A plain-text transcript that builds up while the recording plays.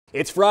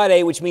It's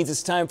Friday, which means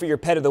it's time for your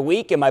pet of the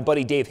week, and my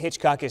buddy Dave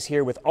Hitchcock is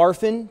here with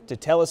arf'n to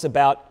tell us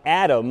about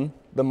Adam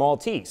the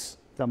Maltese.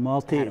 The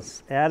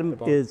Maltese. Adam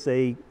is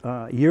a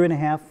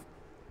year-and-a-half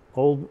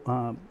old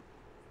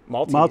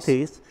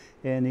Maltese,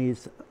 and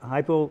he's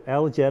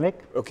hypoallergenic.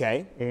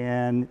 Okay.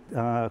 And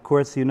of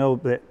course, you know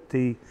that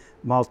the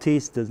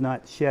Maltese does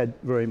not shed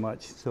very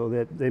much, so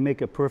that they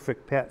make a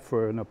perfect pet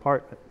for an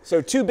apartment.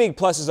 So two big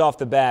pluses off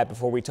the bat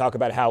before we talk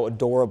about how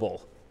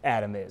adorable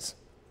Adam is.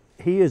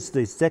 He is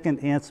the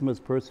second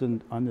handsomest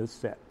person on this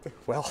set.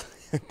 Well,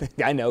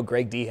 I know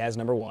Greg D has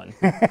number one.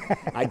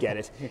 I get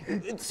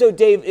it. So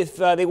Dave, if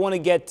they want to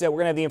get, we're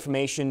going to have the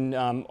information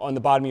on the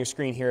bottom of your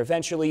screen here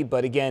eventually,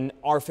 but again,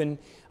 arf'n,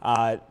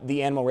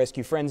 the Animal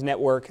Rescue Friends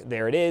Network,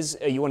 there it is.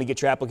 You want to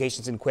get your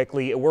applications in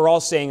quickly. We're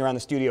all saying around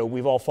the studio,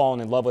 we've all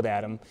fallen in love with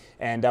Adam,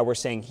 and we're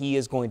saying he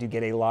is going to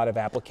get a lot of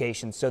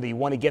applications, so that you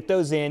want to get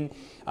those in.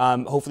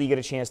 Hopefully you get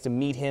a chance to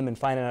meet him and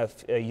find out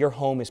if your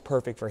home is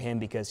perfect for him,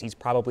 because he's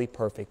probably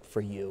perfect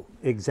for you.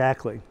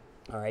 Exactly.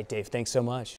 All right, Dave, thanks so much.